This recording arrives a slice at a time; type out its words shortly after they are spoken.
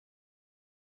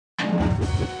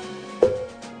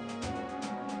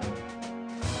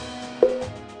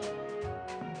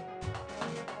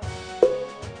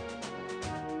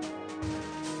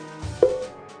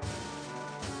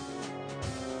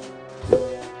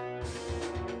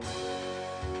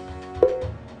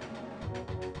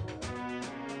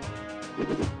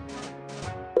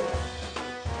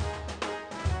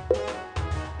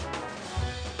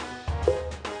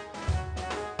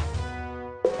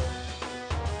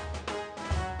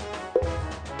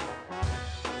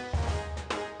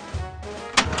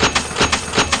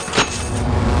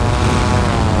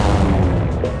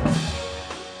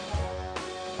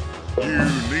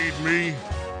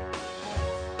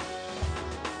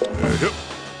Yep.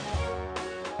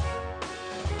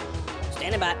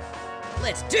 Standing by.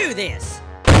 Let's do this.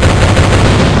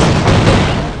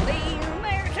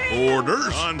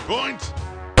 Orders. On point.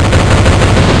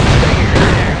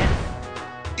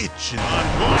 Itching. On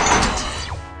point.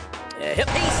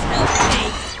 Piece of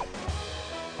cake.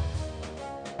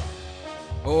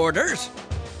 Orders.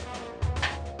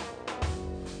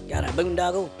 Got a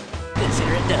boondoggle.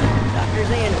 Consider it done.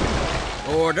 Doctor's in.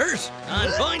 Orders.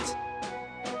 On point.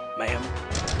 Ma'am.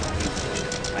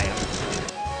 Ma'am.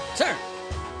 Sir.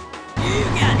 You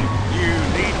got it. You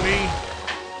need me?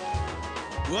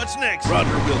 What's next?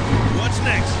 Roger will go. What's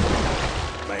next?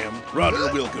 Ma'am.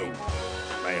 Roger will go.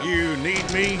 Ma'am. You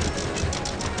need me?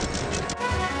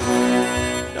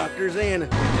 Doctor's in.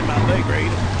 It's in my pay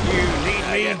grade. You need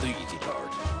me? I got the easy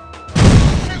part.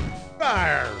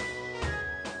 Fire!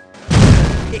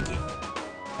 Kick it.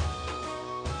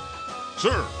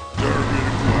 Sir. Target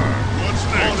acquired. What's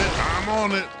next? On it. I'm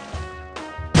on it.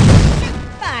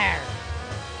 Fire.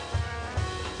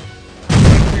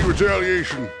 Enemy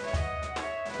retaliation.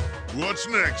 What's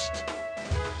next?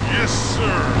 Yes,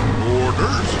 sir.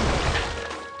 Orders.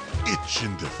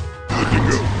 Itching to good to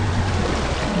go.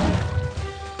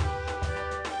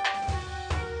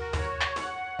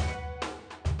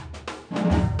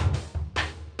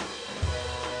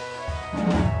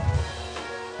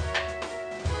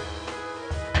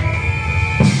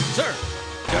 Sir.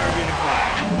 Target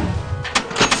acquired.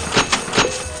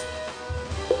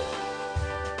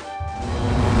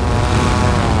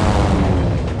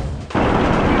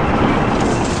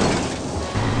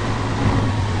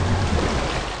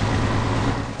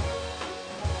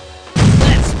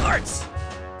 That's smarts.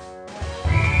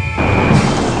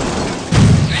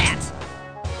 Rat.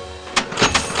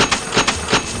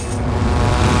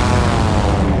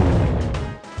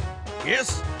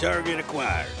 Yes, target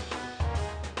acquired.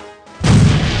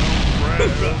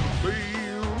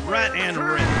 Right and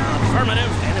ready.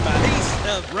 Affirmative. Standing by. Piece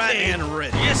of right and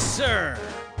ready. Yes, sir.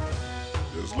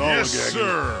 Yes,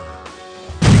 sir.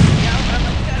 Y'all from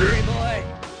the country, boy.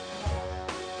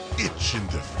 Itching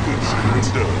to finish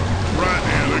done. Right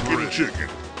and licking chicken.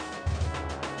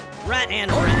 Right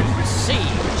and ready.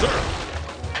 Receive. Sir.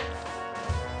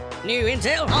 New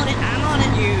intel. On it. I'm on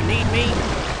it. You need me.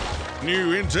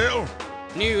 New intel.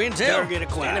 New intel. Target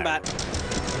acquired. Standing by.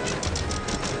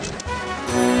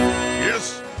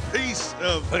 Yes. Piece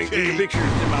of Paint me cake. pictures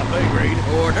in my pay grade.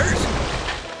 Orders.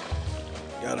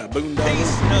 Got a boondoggle.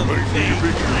 Piece of Paint me a cake.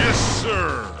 picture. Yes,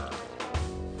 sir.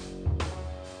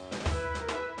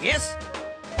 Yes.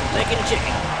 Licking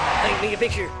chicken. Paint me a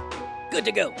picture. Good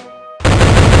to go.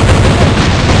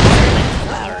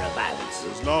 Flower of violence.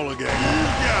 This lollygagging. You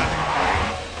got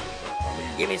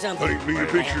Give me it. something. Paint me a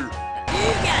picture.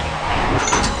 You got it.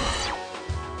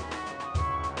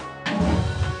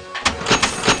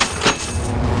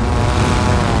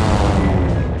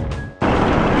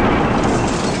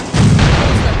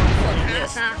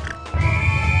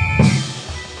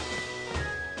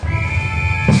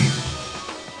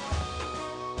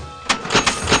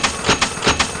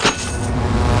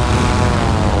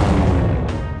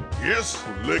 Yes.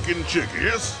 Licking chicken.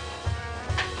 Yes.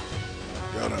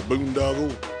 Got a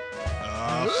boondoggle.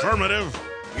 Affirmative.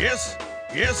 Yes.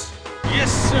 Yes.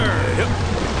 Yes, sir. Yep.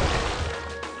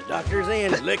 Doctor's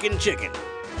in. Licking chicken.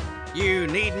 You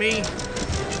need me?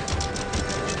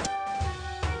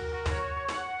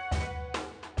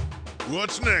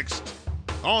 What's next?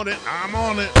 On it. I'm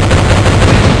on it.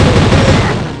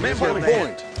 Remember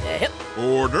point. Yep.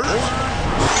 Orders.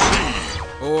 Receive.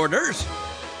 Orders.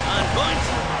 On point.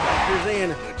 Doctor's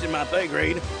in. It's in my pay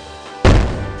grade.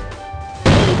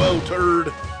 Hobo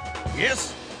turd.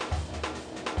 Yes.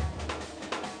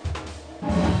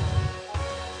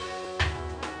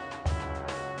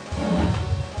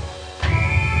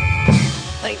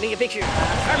 Paint me a picture.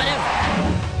 Affirmative.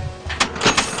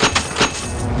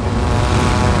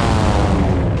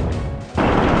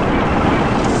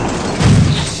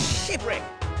 Shipwreck.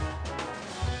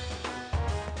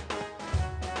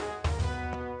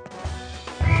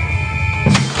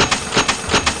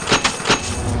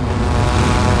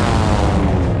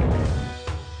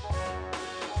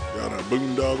 Got a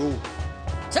boondoggle.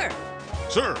 Sir.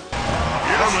 Sir.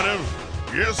 Affirmative.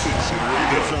 Yes.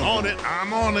 On it.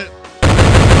 I'm on it.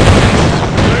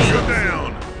 Take it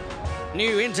down.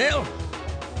 New intel.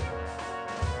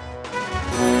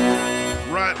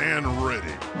 Right and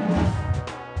ready.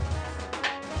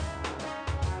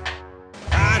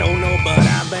 I don't know, but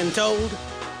I've been told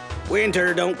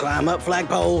winter don't climb up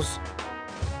flagpoles.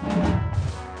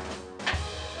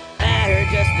 I heard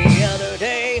just the other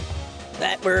day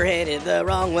that we're headed the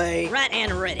wrong way. Right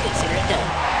and ready. Consider it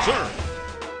done. Sir.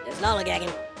 Just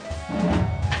lollygagging.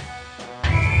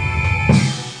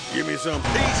 Give me some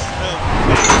piece of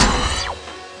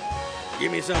cake.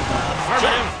 Give me some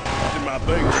Affirmative. It's in my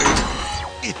pay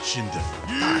grade. Itching to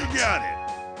You fight. got it.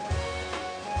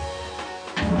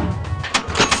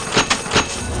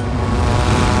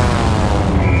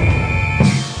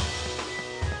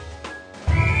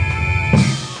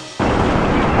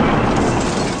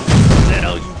 Is that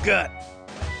all you got?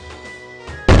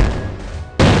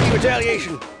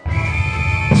 Retaliation.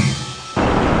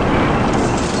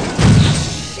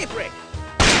 Shipwreck.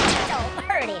 So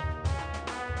pretty.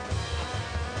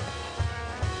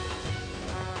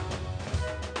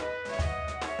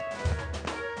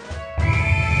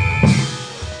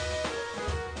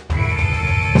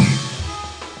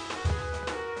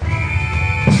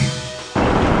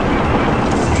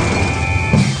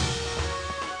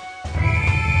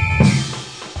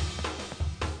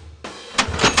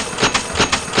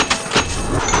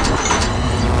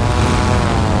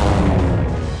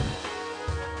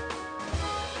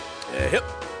 Yep.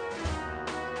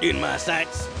 In my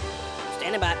sights.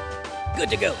 Standing by. Good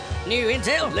to go. New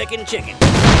intel, licking chicken.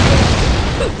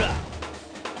 Hoorah!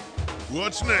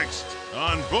 What's next?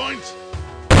 On point?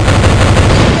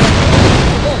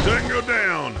 Tango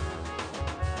down.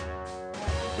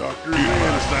 Doctor's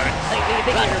in sight. Paint me a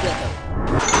picture. Roger, Wilco.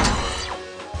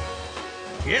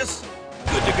 Yes.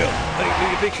 Good to go. Paint me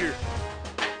a picture.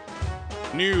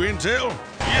 New intel?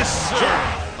 Yes,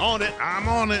 sir. On it. I'm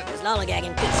on it. Just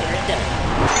lollygagging. Consider it done.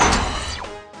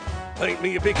 Paint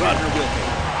me a picture. Roger Wilco.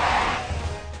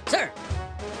 Sir.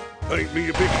 Paint me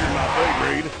a picture in my pay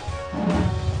grade.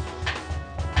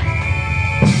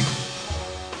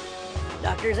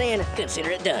 Doctor's in. Consider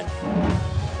it done.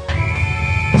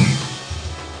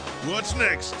 What's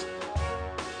next?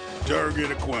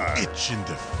 Target acquired. Itching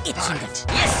to fight.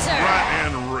 Yes, sir. Right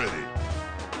and ready.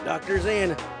 Doctor's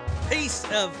in. Piece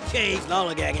of cake.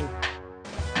 Lollygagging.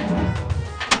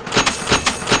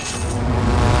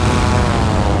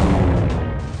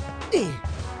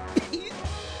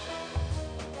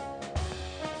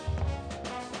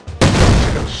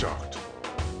 I got shocked.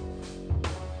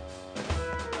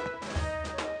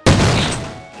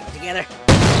 Together.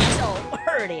 So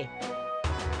pretty.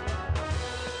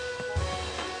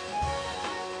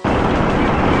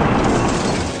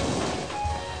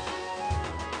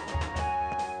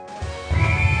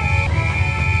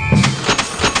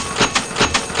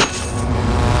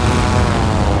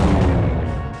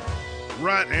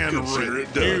 Right and Consider ready.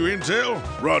 it done. New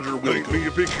intel? Roger Wilco. Paint me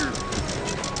a picture.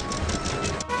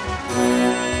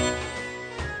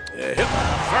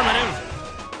 Affirmative.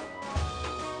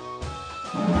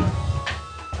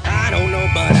 I don't know,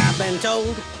 but I've been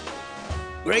told.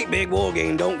 Great big war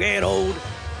game don't get old.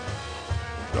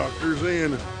 Doctor's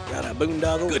in. Got a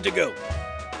boondoggle. Good to go.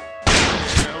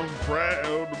 I'm proud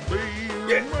to be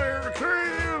Yeah.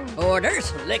 American.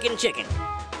 Orders, licking chicken.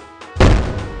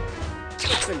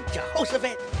 Listen,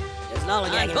 Jehoshaphat. Just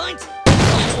lollygagging. On point.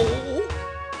 Oh,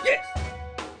 yes.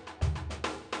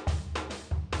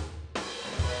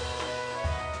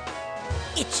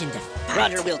 Itching to fight.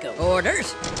 Roger Wilco.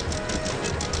 Orders.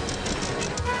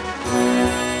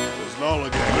 Just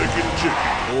lollygag. Licking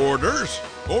chicken. Orders.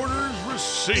 Orders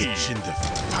received. Itching to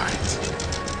fight.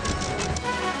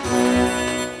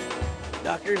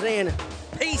 Doctor's in.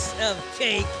 Piece of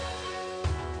cake.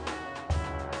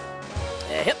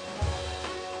 Yep.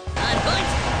 On point.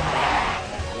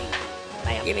 Bam.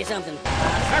 Bam. Give me something.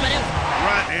 Affirmative.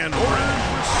 Right and orders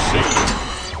received.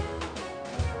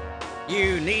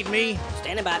 You need me?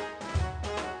 Standing by.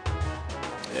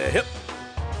 Yep.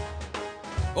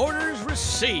 Orders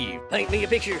received. Paint me a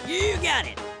picture. You got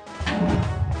it.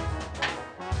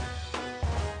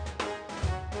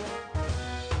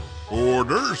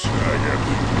 Orders. I got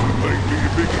to paint me a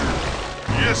picture.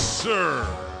 Yes, sir.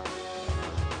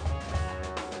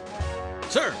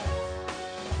 Sir.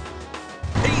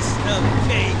 Piece of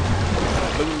cake.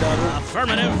 Boondoggle.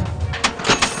 Affirmative.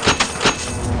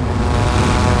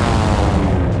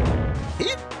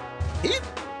 Hip. Hip.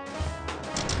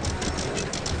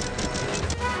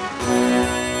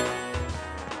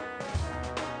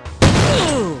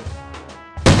 Ooh.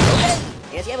 Okay.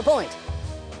 Yes, you have a point.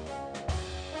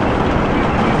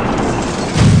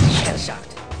 Shell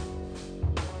shocked.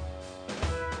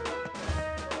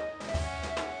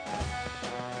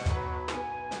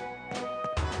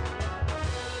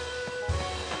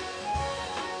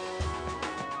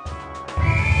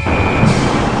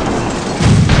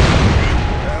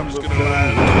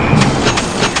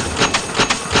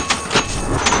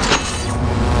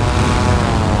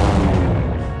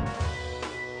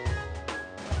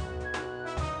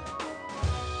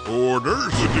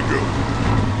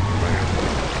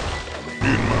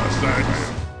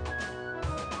 Thanks.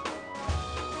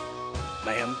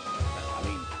 Ma'am.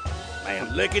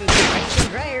 Ma'am. Licking chicken.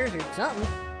 Some prayers or something.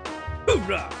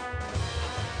 Hoorah!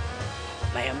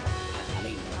 Ma'am.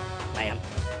 Ma'am.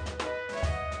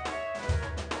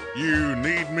 You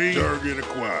need me? Target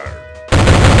acquired.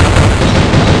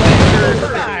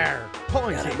 Fire.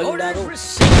 Got a Orders boondoggle.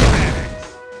 received.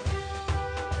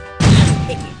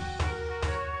 Hickey.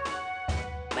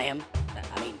 Ma'am.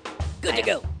 Good to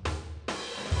go.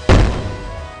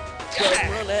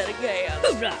 Don't run out of gas.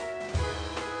 Hoorah!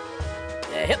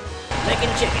 Yep. Making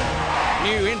chicken.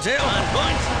 New intel on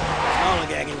points.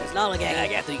 Lollygagging. Lollygagging. I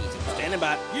got the easy. Standing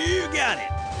by. You got it.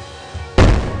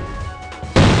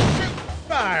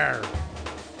 Fire!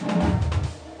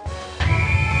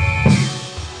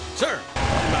 Sir,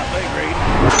 in my pay grade.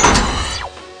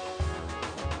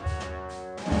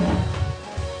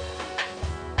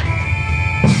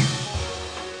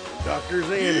 Doctor's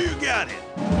in. You got it.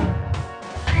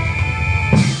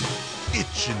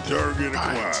 Itching target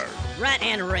acquired. Right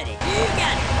and ready. You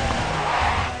got it.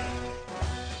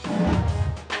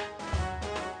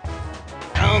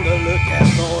 On the lookout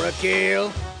for a kill.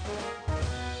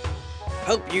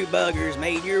 Hope you buggers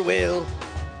made your will.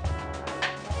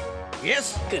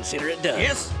 Yes, Consider it done.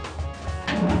 yes.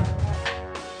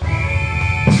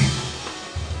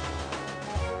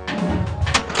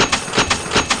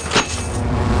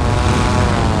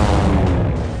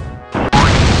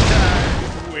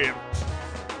 Whipped.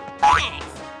 Thanks.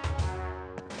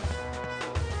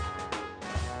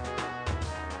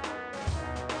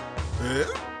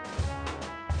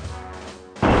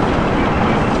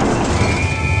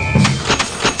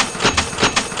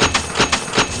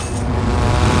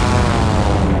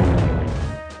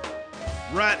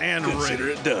 Right and Consider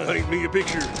ready. it done. Paint me a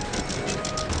picture.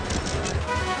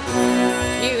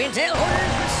 New intel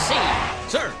orders received.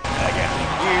 Sir, I got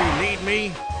You need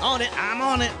me? On it, I'm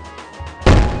on it.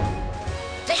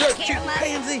 Take care of my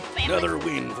pansy. family. Another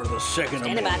win for the Second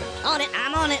Standing by. Amendment. On it,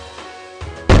 I'm on it.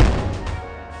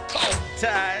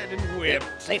 Tied and whipped.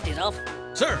 Safety's off.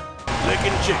 Sir,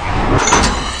 licking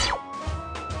chicken.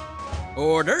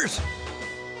 Orders.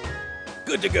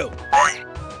 Good to go.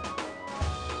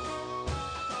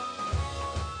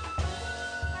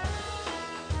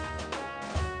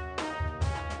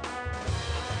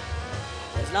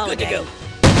 There's Good to go.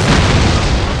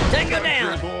 lollygagging. Tango Good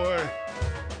down. boy.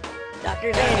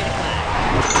 Doctor's in.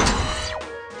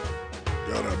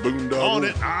 Got a boondoggle. On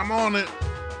it, I'm on it.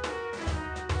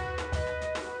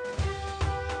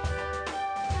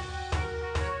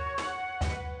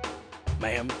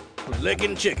 Ma'am,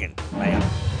 licking chicken. Ma'am.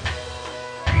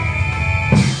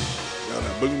 Got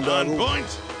a On boondoggle.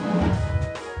 point.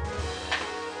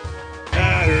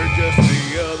 I heard just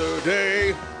the other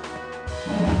day.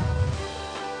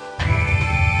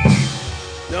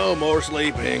 No more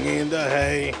sleeping in the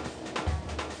hay.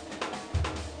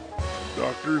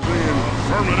 Doctor's in.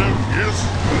 Affirmative. Yes.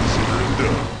 Consider it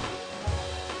done.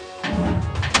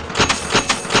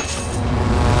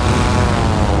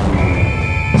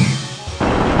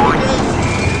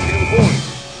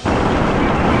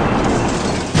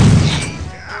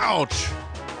 Ouch.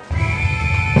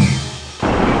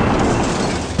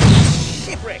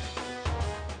 Shipwreck.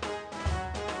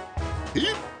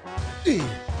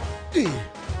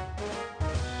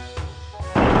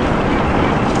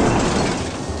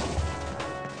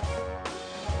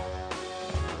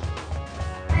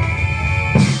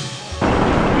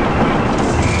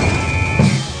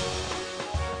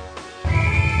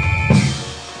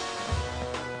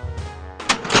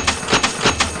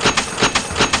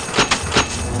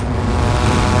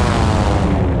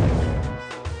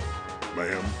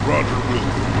 Ma'am. Roger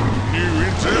Wilkie. New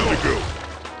intel to go.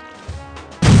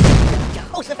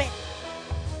 Jehoshaphat.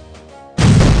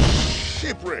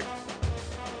 Shipwreck.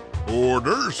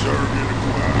 Orders. Target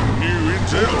acquired. New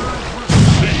intel.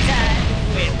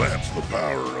 Received. That's the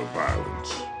power of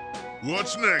violence.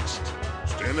 What's next?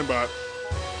 Standing by.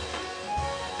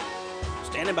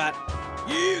 Standing by.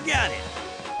 You got it.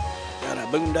 Got a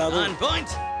boondoggle. On point.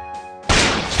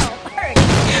 Oh, hurry.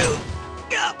 You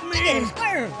got Look at him me.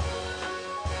 squirm.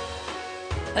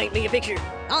 Paint me a picture.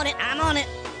 On it, I'm on it.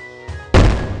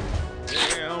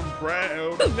 Yeah, I'm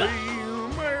proud to be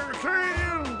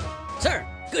American. Sir,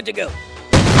 good to go.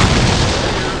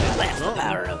 That's the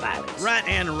power of violence. Right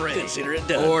and ready. Consider it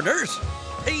done. Orders.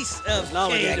 Piece of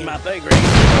Lollygagging. cake. My pay grade.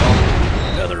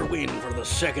 Another win for the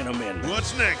Second Amendment.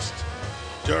 What's next?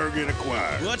 Target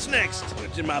acquired. What's next?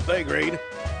 What's in my pay grade?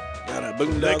 Got a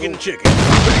boondoggle. Licking chicken.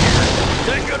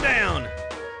 Tango down.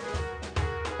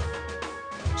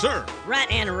 Sir,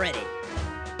 Right and ready.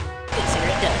 Consider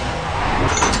it done.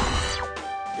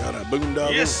 Got a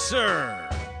boondoggle? Yes, sir.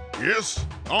 Yes,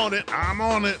 on it. I'm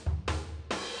on it.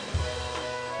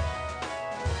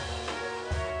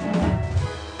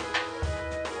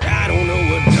 I don't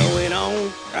know what's going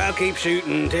on. I'll keep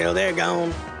shooting till they're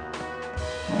gone.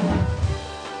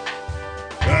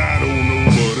 I don't know,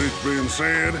 but it's been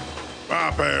said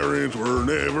my parents were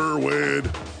never wed.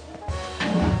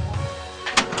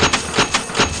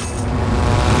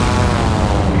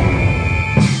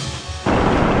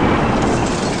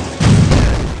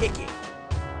 Hickey.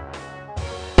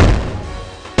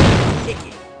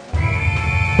 Hickey.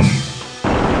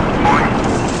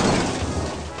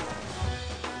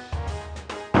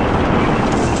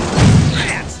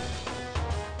 Rats!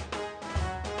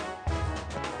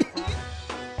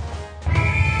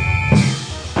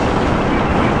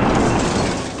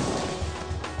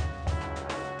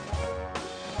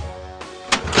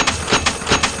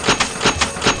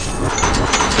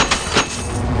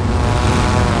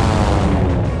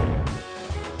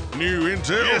 New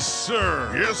intel? Yes,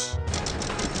 sir. Yes?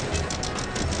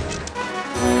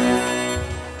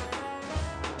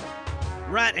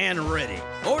 Right and ready.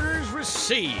 Orders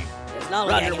received. There's not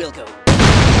Roger, Wilco.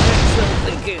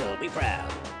 Be cool, be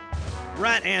proud.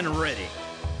 Right and ready.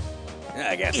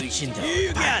 I got these. Itching to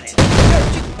You got bite.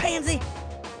 it. You pansy.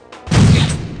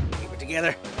 Keep it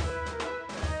together.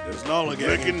 Just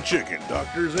lollygagging chicken.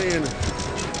 Doctor's in.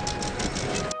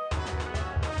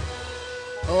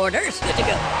 Orders. Good to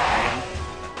go.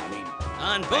 I mean,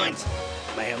 On point.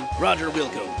 ma'am, Roger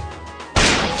Wilco.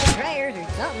 Prayers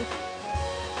or something.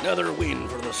 Another win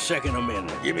for the Second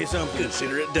Amendment. Give me something.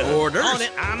 Consider it done. Orders. On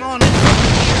it. I'm on it.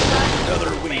 Another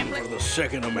win for the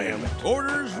Second Amendment.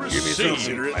 Orders Give me received. some.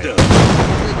 Consider it done.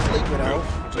 Sleep it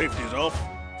off. Safety's off.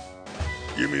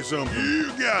 Give me something.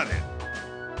 You got it.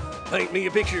 Paint me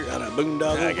a picture. Got a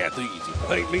boondoggle. I got the easy part.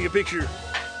 Paint me a picture.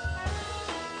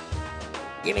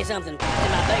 Give me something. It's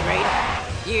in my pay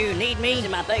grade. You need me? It's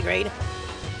in my pay grade.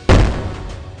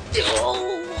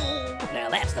 Oh, now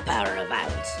that's the power of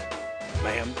violence.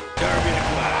 Ma'am, target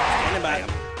acquired. Standing by.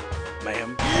 Ma'am,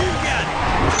 You got it.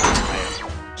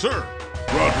 ma'am. Sir,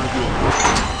 Roger Wilco.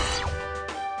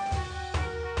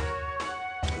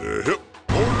 Yep.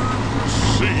 Orders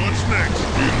received. What's next?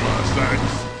 In my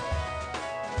sights.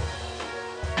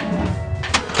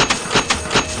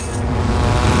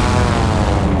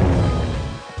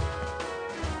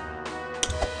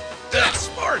 That's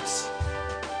sports.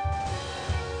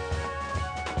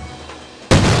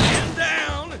 Man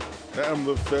down. I'm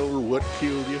the feller what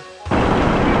killed you.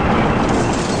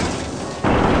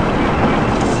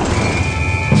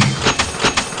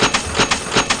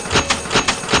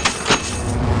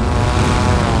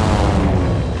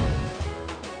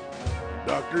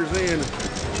 Doctor's in.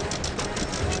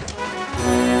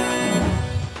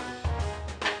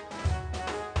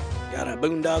 Got a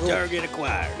boondoggle. Target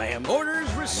acquired, ma'am.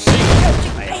 Orders received.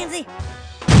 Pansy.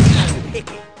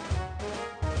 Hickey.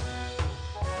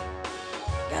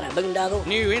 Got a boondoggle.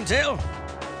 New intel.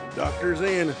 Doctor's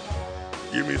in.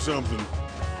 Give me something.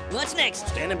 What's next?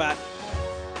 Standing by.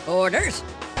 Orders?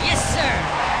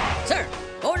 Yes, sir. Sir,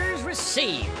 orders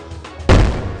received.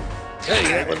 Hey,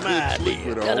 that was my Sleep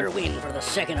idea. it off. Another win for the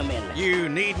Second Amendment. You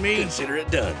need me. Consider it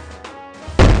done.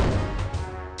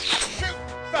 Shoot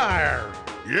fire.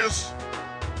 Yes?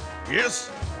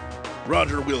 Yes.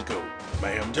 Roger Wilco.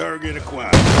 Ma'am, target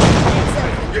acquired.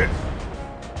 Yeah.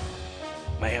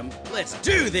 Ma'am, Let's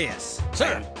do this.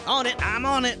 Sir, on it. I'm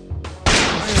on it.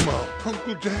 Grandma,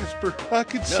 Uncle Jasper, I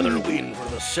can see. another win for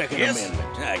the Second Yes.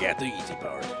 Amendment. I got the easy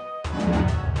part.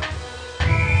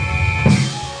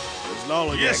 It's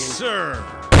lollygagging. Yes, sir.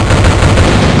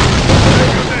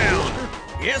 Take 'em down.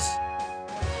 Yes.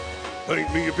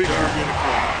 Paint me a picture. Target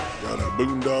acquired. Got a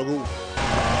boondoggle.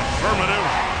 Affirmative.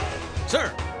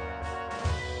 Sir.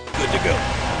 Good to go.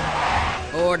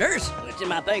 Orders? It's in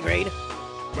my pay grade.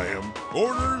 Ma'am.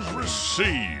 Orders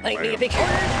received. Paint me a ma'am. picture.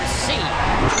 Orders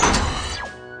received.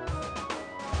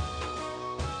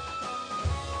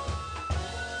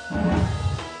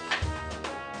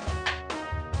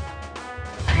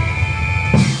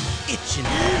 Itching.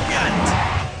 You got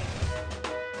it.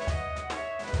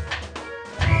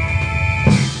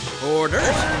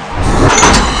 Orders.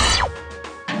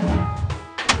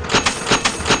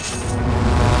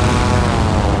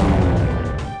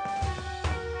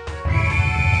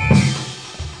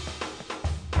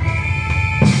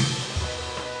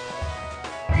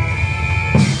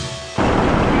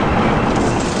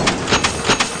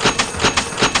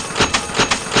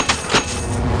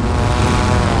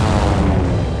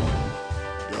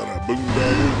 Got a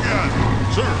boondoggle. Got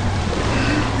it. Sir,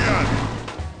 you got it.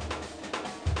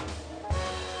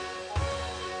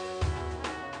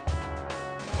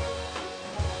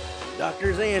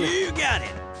 Doctor's in. You got it.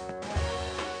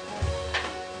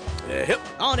 Yep.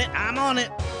 On it. I'm on it.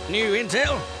 New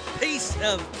intel. Piece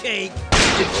of cake.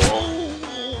 Oh.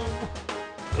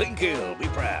 Clean kill. Be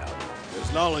proud.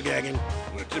 This lollygagging.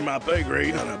 It's in my pay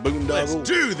grade on a boondoggle. Let's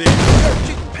do this.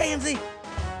 You pansy.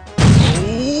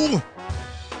 Oh.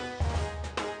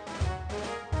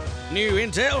 New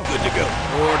intel. Good to go.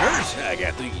 Orders. I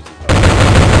got these.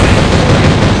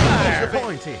 Fire.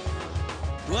 Pointy.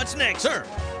 What's next, sir?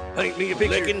 Paint me a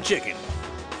picture. Licking chicken.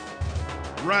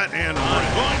 Right and On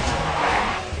right. point.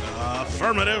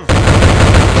 Affirmative.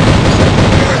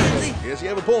 Yes, you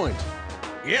have a point.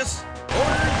 Yes.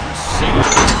 Orders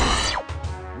received.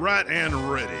 Right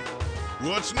and ready.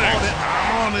 What's next?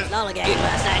 I'm on it. Lollygag in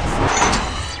my sights.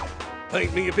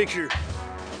 Paint me a picture.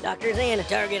 Doctor's in.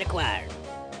 Target acquired.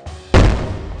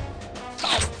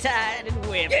 Tied and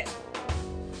whipped. Yes.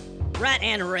 Right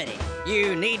and ready.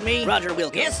 You need me? Roger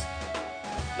Wilkins. Yes.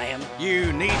 Ma'am.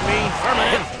 You need me?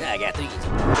 Affirmative. I got these.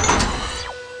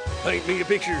 Paint me a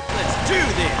picture. Let's do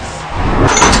this.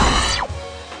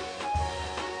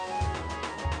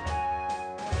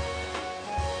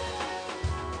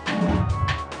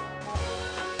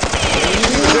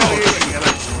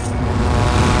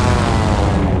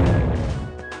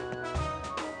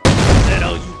 Is that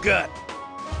all you got?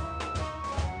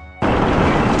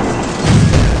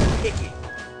 Hickey.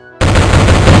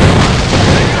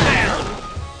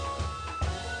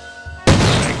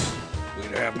 Thanks.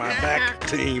 We'd have my back,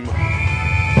 team.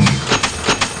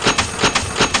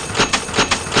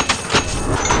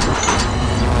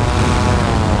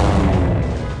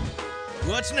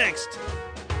 What's next?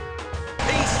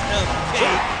 Piece of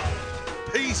cake.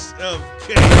 Piece of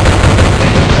cake.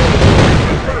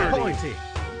 Pointy.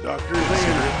 Doctor's in.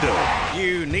 Done.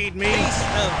 You need me? Piece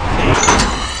of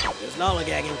cake. Just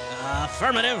lollygagging.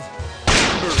 Affirmative.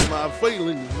 Hurt my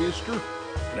feelings, mister.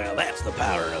 Now that's the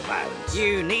power of violence.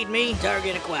 You need me?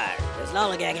 Target acquired. There's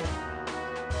lollygagging.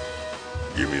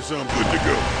 Give me some. Good to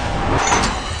go.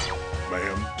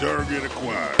 Ma'am, target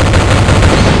acquired.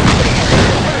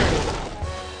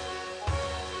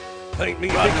 Paint me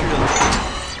a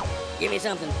picture. Give me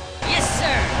something. Yes,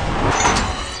 sir.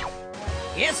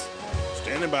 Yes.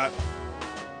 Standing by.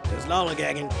 Just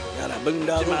lollygagging. Got a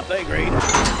boondoggle. In my pay grade.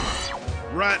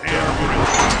 Right and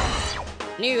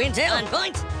ready. New intel. On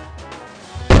point.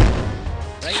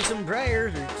 Say some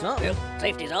prayers or something. Well,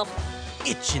 safety's off.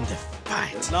 Itching to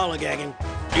fight. Just lollygagging.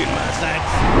 In my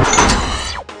sights.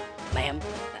 Ma'am.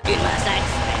 In my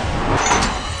sights.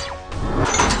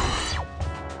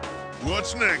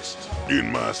 What's next?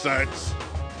 In my sights.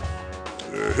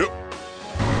 Yep. In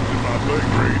my pay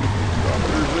grade.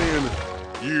 Doctor's in.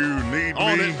 You need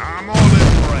On me? it. I'm on it.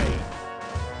 Pray.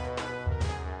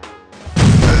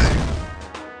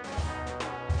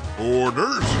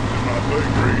 Orders. In my pay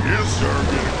grade. Yes, sir.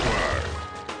 Get acquired.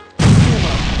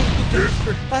 Yes.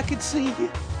 I can see you.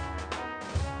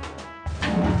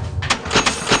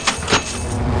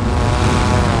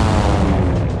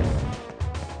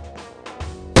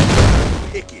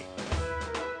 Hickey.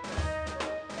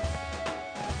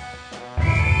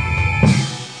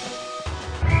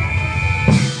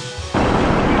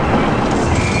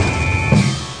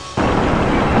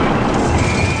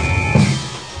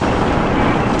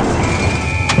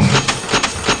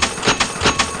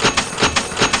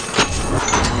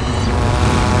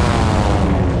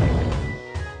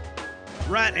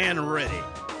 Right and ready.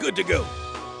 Good to go.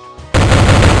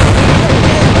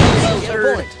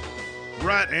 Third.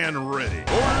 Right and ready.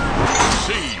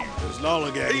 Received. Just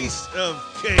lollygagging. Piece of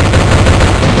cake.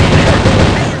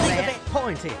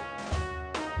 Pointy.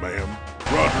 Ma'am.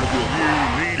 Roger, will you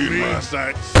need me? In my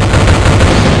sights.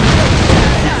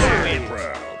 Very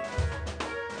proud.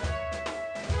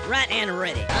 Right and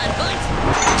ready. On point.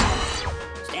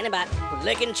 Standing by. We're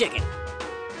licking chicken.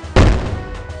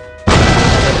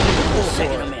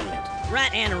 Second Amendment.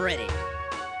 Right and ready.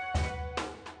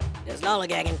 There's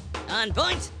lollygagging. On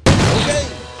point. Okay.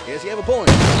 Yes, you have a point.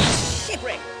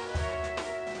 Shipwreck.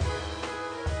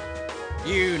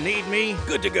 You need me?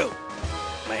 Good to go.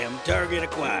 Ma'am, target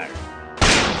acquired.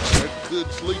 I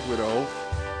could sleep it off.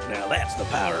 Now that's the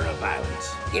power of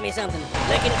violence. Give me something.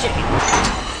 Licking chicken.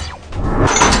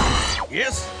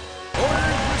 Yes.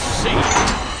 Orders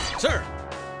received. Sir.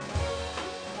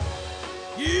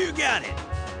 You got it.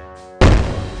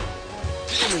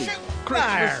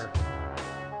 Fire.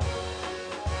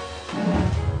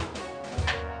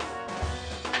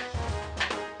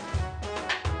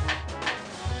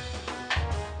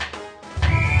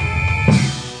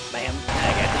 Ma'am, I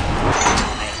got these.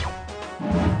 Ma'am.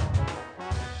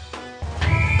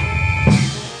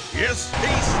 Yes,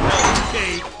 piece of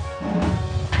cake.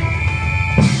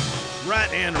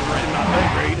 Right and ready. My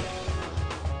pay grade.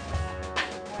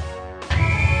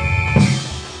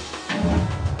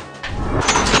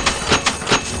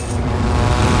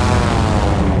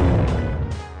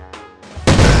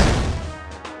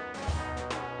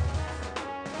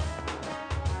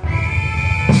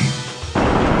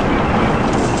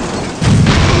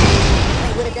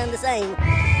 They would have done the same.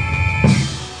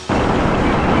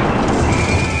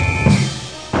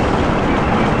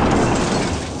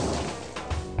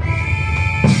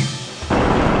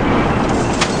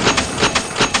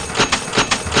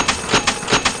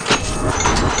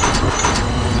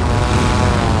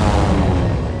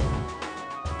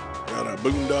 Got a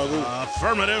boondoggle?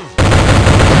 Affirmative.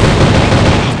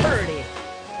 Birdie.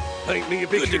 Paint me a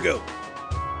picture. Good to go.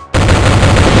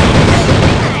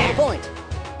 On point.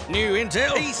 New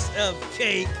intel. Piece of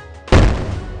cake.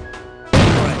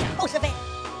 Joseph.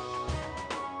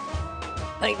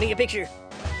 Paint me a picture.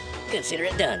 Consider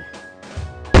it done.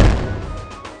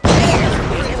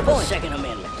 Here's the point. Second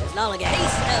Amendment. There's lollygag.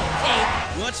 Piece of cake.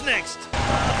 What's next?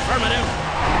 Affirmative.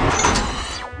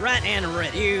 Right and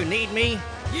ready. You need me?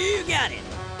 You got it.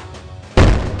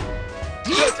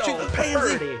 Oh,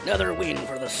 pansy. Another win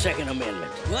for the Second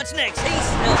Amendment. What's next?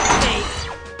 Piece of cake.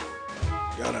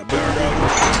 Got a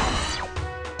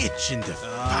boondoggle? Itching to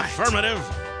fight. Affirmative.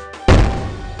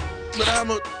 But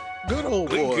I'm a good old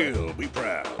Clean boy. kill. Be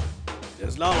proud.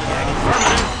 There's lollygagging.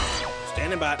 Affirmative.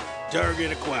 Standing by.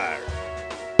 Target acquired.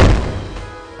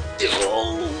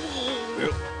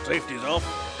 Yep. Safety's off.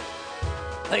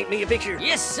 Paint me a picture.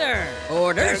 Yes, sir.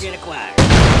 Orders. Target acquired.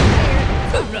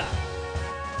 Hoorah.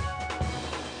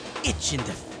 Itching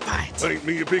to fight. Paint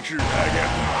me a picture. I got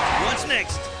What's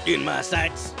next? In my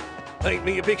sights. Paint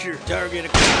me a picture. Target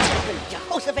acquired.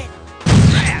 Jehoshaphat.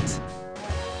 Rat.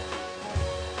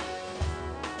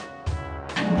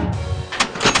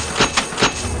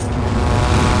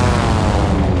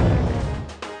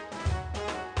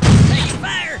 Taking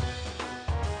fire.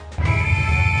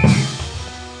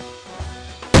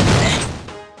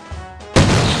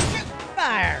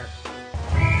 Fire.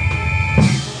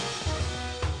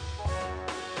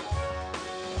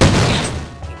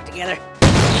 Keep it together.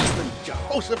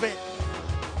 Jehoshaphat.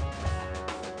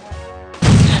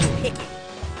 Pick it.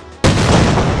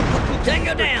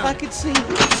 Tango down. I could see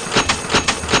you.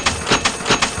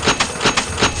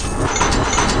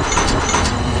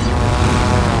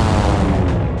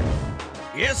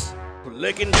 Yes.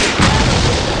 Licking.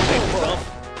 Safety's off.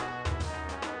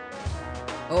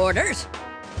 Orders.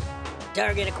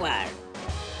 Target acquired.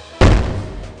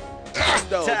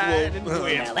 Dog Tied and wolf.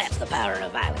 Now that's the power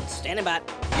of violence. Standing by.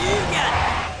 You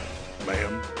got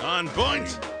Ma'am. On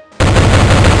point.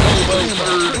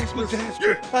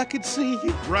 I could see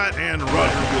you. Right and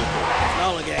Roger Wilco.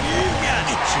 Lollygagging. You got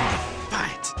it. Itching to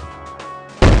fight.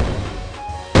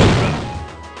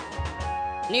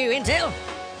 it. New intel.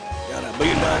 Got a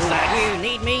boondoggle. You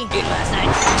need me? In my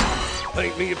sights.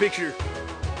 Paint me a picture.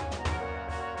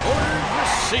 Orders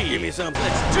received. Give me something.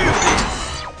 Let's do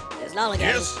this. There's lollygag.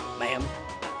 Yes. Ma'am.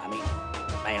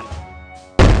 Ma'am.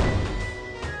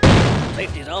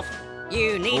 Safety's off.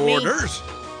 You need me? Orders.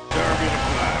 Target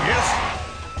acquired. Yes.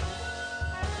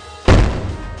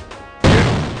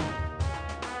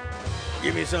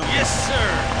 Give me something. Yes, sir.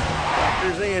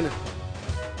 Doctor's in.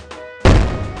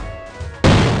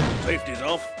 Safety's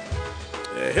off.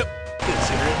 Yep.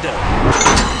 Consider it done.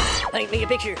 Paint me a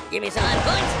picture. Give me some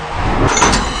points.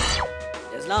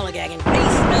 There's lollagagging.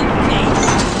 Piece of cake.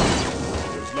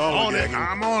 There's On it. lollygagging.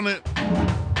 I'm on it.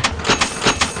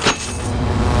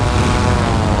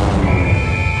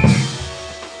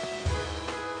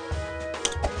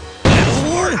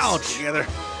 Ouch. Together.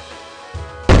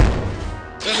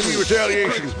 Enemy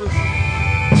retaliation.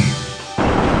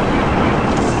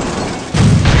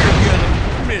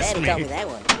 Miss Daddy me. taught me that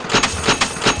one.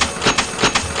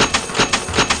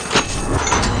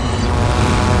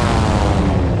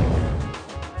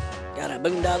 Got a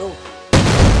boondoggle?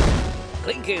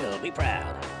 Clean kill. Be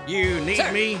proud. You need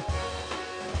Sir. me?